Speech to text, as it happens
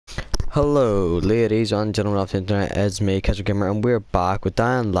Hello, ladies and gentlemen of the internet, it's me, Casual Gamer, and we're back with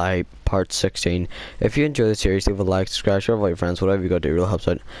Dying Light Part 16. If you enjoy the series, leave a like, subscribe, share with all your friends, whatever you gotta do, it really helps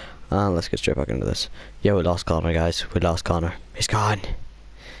out. And let's get straight back into this. Yeah, we lost Connor, guys. We lost Connor. He's gone.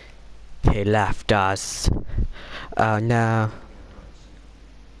 He left us. Oh no.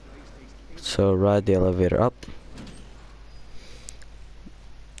 So ride the elevator up.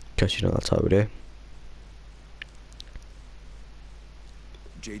 Cause you know that's how we do.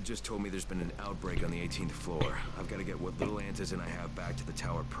 Jade just told me there's been an outbreak on the 18th floor. I've got to get what little antizin I have back to the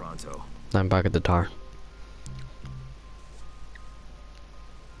tower pronto. I'm back at the tower.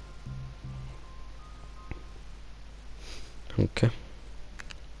 Okay.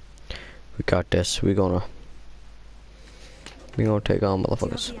 We got this. We're gonna take on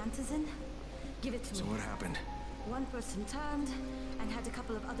motherfuckers. Give it to So me. what happened? One person turned and had a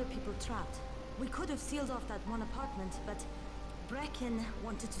couple of other people trapped. We could have sealed off that one apartment, but Brecken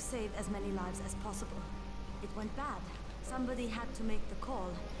wanted to save as many lives as possible. It went bad. Somebody had to make the call,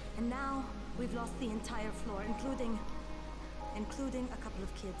 and now we've lost the entire floor, including a couple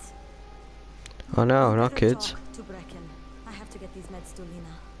of kids. Oh no, not kids. Talk to Brecken. I have to get these meds to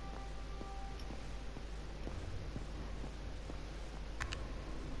Lena.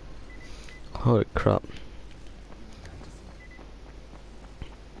 Holy crap.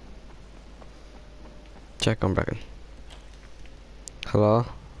 Check on Brecken. Hello?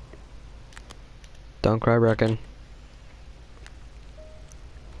 Don't cry, Brecken.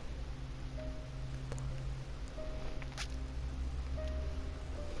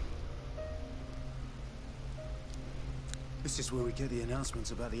 This is where we get the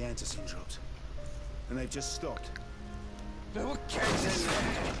announcements about the antizin drops. And they've just stopped. There were kids in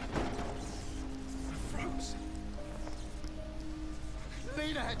there! I froze.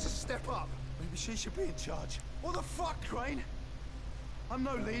 Lena had to step up. Maybe she should be in charge. What the fuck, Crane? I'm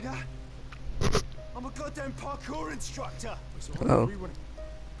no leader. I'm a goddamn parkour instructor. Oh.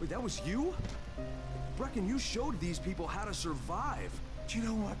 Wait, that was you? Brecken, you showed these people how to survive. Do you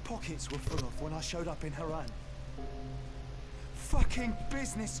know what my pockets were full of when I showed up in Haran? Fucking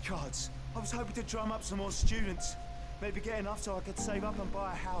business cards. I was hoping to drum up some more students. Maybe get enough so I could save up and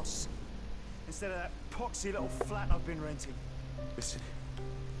buy a house. Instead of that poxy little flat I've been renting. Listen.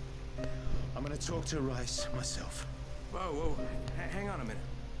 I'm gonna talk to Rice myself. Whoa, hang on a minute.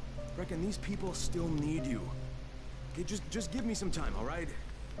 Brecken, these people still need you. Okay, just give me some time, all right?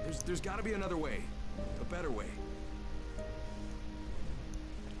 There's gotta be another way. A better way.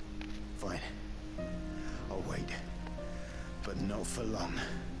 Fine. I'll wait. But not for long.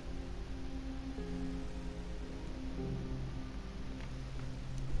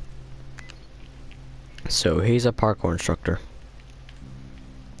 So he's a parkour instructor.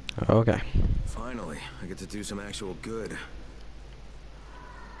 Okay. Finally, I get to do some actual good.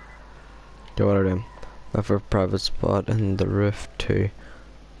 Do what I do. Look for a private spot in the roof to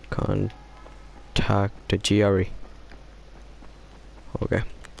contact the GRE. Okay.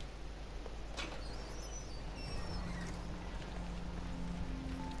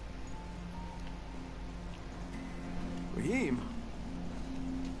 Raheem,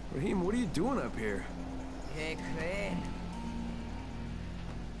 what are you doing up here? Hey, Crane.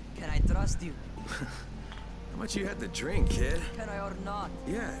 Can I trust you? How much you had to drink, kid? Can I or not?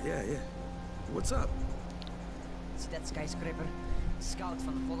 Yeah. What's up? See that skyscraper? Scouts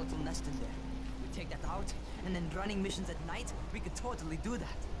from the volatile nest in there. We take that out, and then running missions at night, we could totally do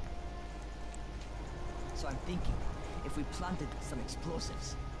that. So I'm thinking, if we planted some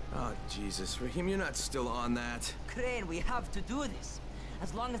explosives. Oh, Jesus. Raheem, you're not still on that. Crane, we have to do this.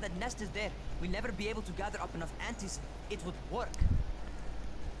 As long as that nest is there, we'll never be able to gather up enough antis. It would work.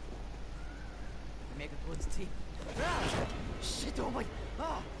 We make a good team. Ah! Shit, oh my...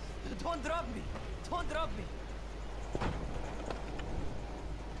 Ah! Don't drop me! Don't drop me!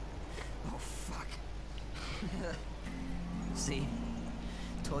 Oh, fuck. See?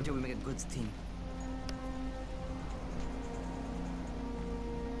 Told you we make a good team.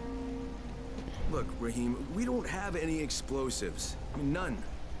 Look, Raheem, we don't have any explosives. I mean, none.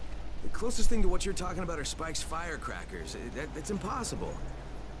 The closest thing to what you're talking about are Spike's firecrackers. That's impossible.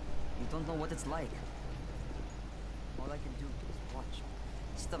 You don't know what it's like. All I can do is watch.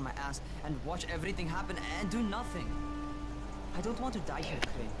 Sit on my ass and watch everything happen and do nothing. I don't want to die here,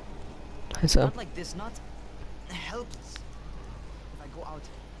 Crane. So Not like this, not helpless. If I go out,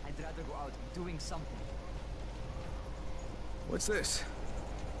 I'd rather go out doing something. What's this?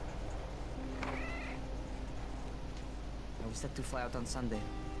 I was set to fly out on Sunday.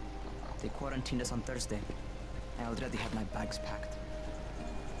 They quarantined us on Thursday. I already had my bags packed.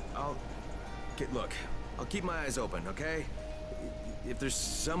 Look, I'll keep my eyes open, okay? if there's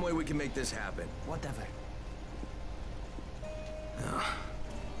some way we can make this happen. Whatever.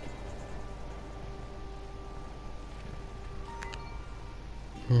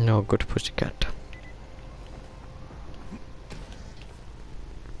 No good, pussycat.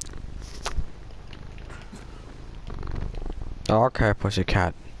 Okay,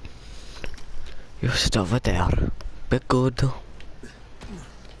 pussycat. You still over there. Be good.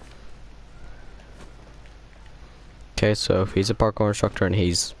 Okay, so he's a parkour instructor and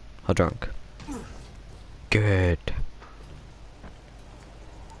he's a drunk. Good.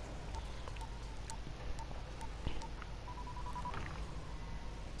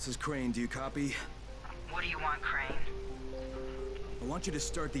 This is Crane, do you copy? What do you want, Crane? I want you to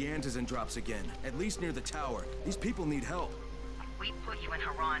start the Antizin drops again, at least near the tower. These people need help. We put you in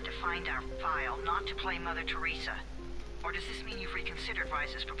Haran to find our file, not to play Mother Teresa. Or does this mean you've reconsidered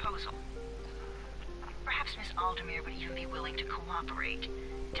Rise's proposal? Perhaps Miss Aldemir would even be willing to cooperate,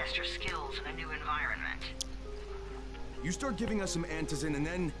 test her skills in a new environment. You start giving us some Antizin and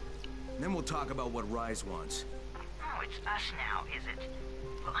then we'll talk about what Rise wants. Oh, it's us now, is it?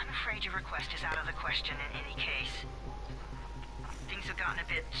 Well, I'm afraid your request is out of the question in any case. Things have gotten a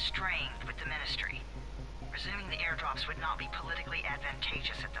bit strained with the Ministry. Resuming the airdrops would not be politically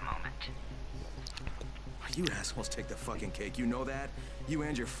advantageous at the moment. You assholes take the fucking cake, you know that? You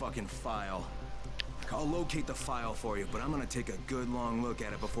and your fucking file. I'll locate the file for you, but I'm gonna take a good long look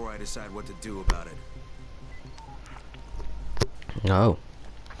at it before I decide what to do about it. No.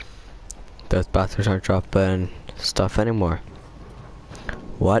 Those bathrooms aren't dropping stuff anymore.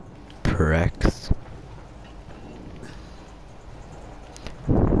 What pricks?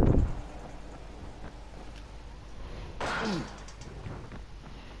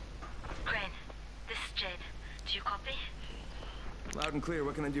 Crane, this is Jade. Do you copy? Loud and clear,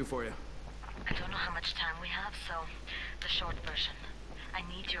 what can I do for you? I don't know how much time we have, so the short version. I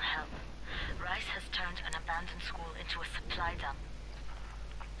need your help. Rice has turned an abandoned school into a supply dump.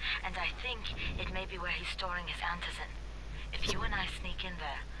 And I think it may be where he's storing his Antizin. If you and I sneak in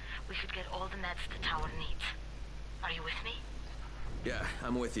there, we could get all the meds the tower needs. Are you with me? Yeah,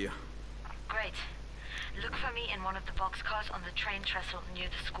 I'm with you. Great. Look for me in one of the boxcars on the train trestle near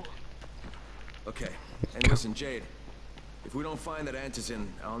the school. Okay, and listen, Jade. If we don't find that Antizin,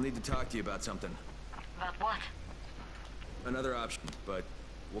 I'll need to talk to you about something. About what? Another option, but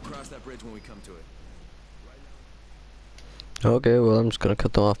we'll cross that bridge when we come to it. Okay, well I'm just gonna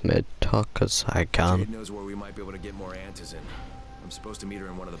cut them off mid-talk cause I Jade can. knows where we might be able to get more Antizin. I'm supposed to meet her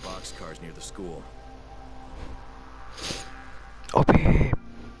in one of the boxcars near the school. Okay.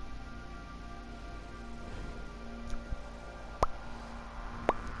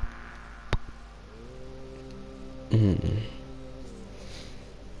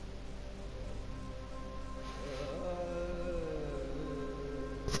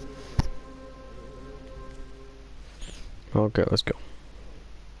 Okay, let's go.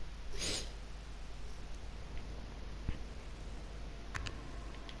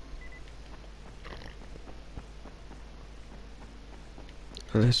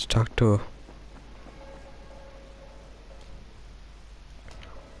 Let's talk to her.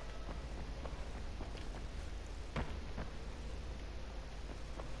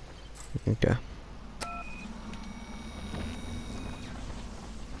 Okay.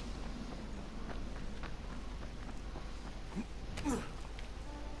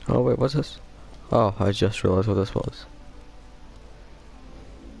 Oh wait, what's this? Oh, I just realized what this was.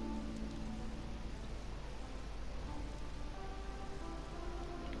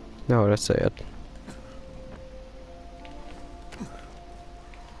 No, that's it.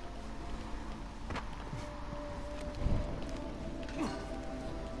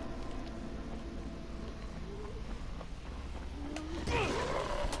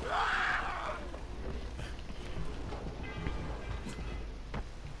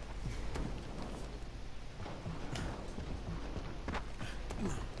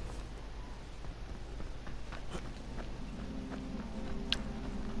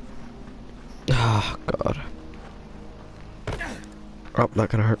 Ah, God. Oh, that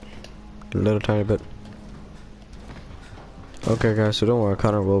kinda hurt. A little tiny bit. Okay, guys, so don't worry,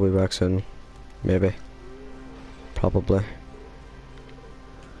 Connor will be back soon. Maybe. Probably.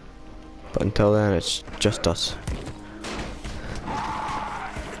 But until then, it's just us.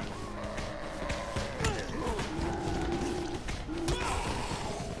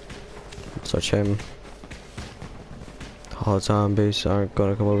 Such him. All the zombies aren't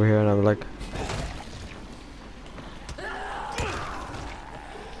gonna come over here, and I'm like,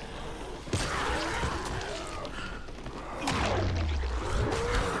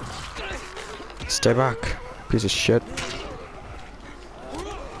 stay back, piece of shit.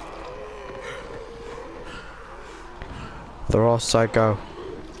 They're all psycho.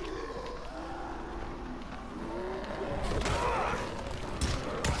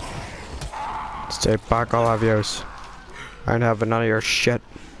 Stay back, all of yous. I ain't having none of your shit.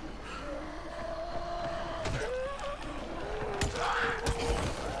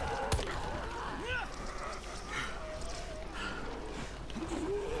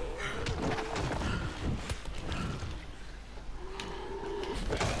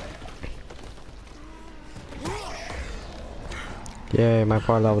 Yay, my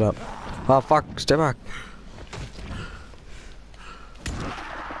power leveled up. Oh fuck, stay back.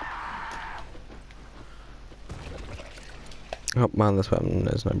 Oh man, this weapon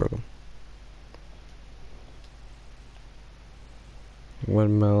is not broken.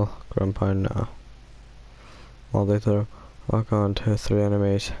 Windmill, ground pound now. All they throw. Lock on to 3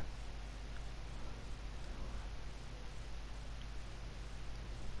 enemies.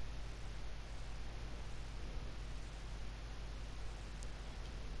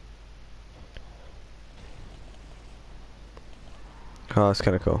 Oh, that's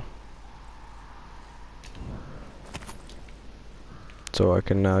kinda cool. So I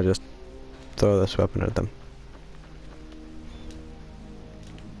can now just throw this weapon at them.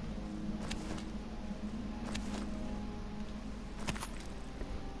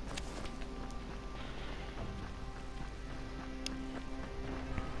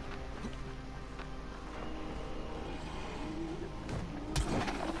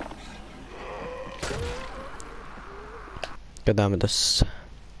 God damn it, this.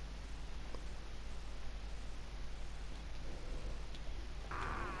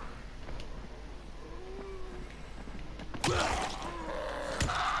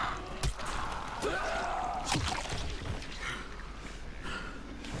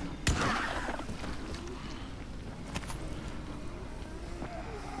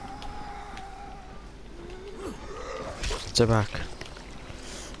 Stay back.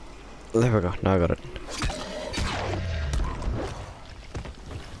 There we go, now I got it.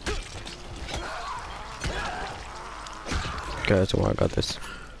 Okay, so I got this.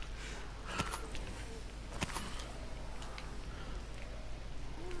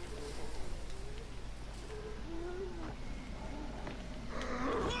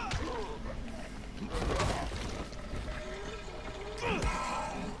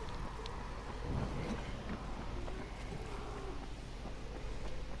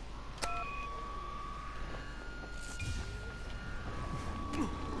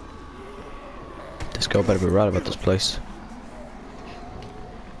 This girl better be right about this place.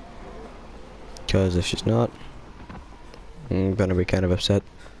 Because if she's not, I'm gonna be kind of upset.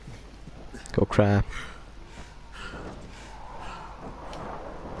 Go cry.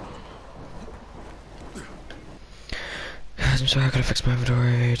 I'm sorry, I gotta fix my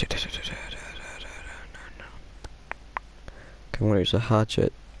inventory. Okay, I'm gonna use the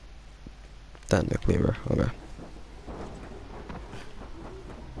hatchet. Then the cleaver. Okay.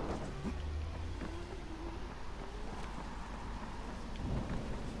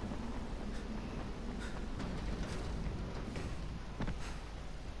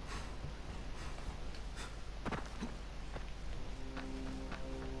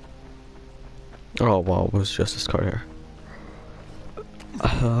 Oh wow, it was just this car here.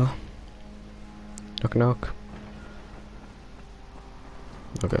 Knock knock.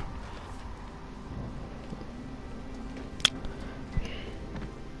 Okay.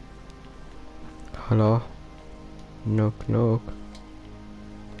 Hello? Knock knock.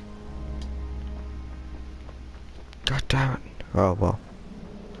 God damn it. Oh wow.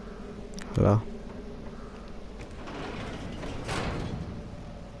 Hello?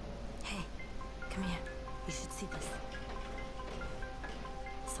 Come here. You should see this.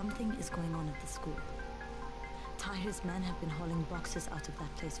 Something is going on at the school. Tahir's men have been hauling boxes out of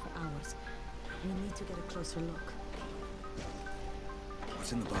that place for hours. We need to get a closer look.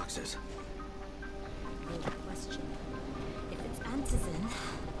 What's in the boxes? Good question. If it's antizin,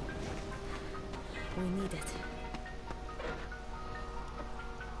 we need it.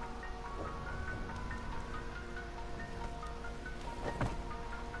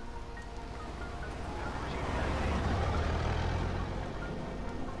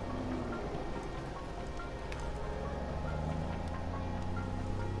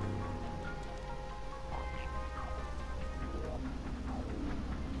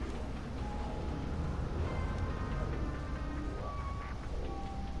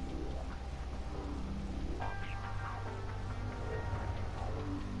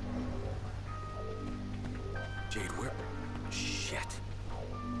 Jade, where? Shit.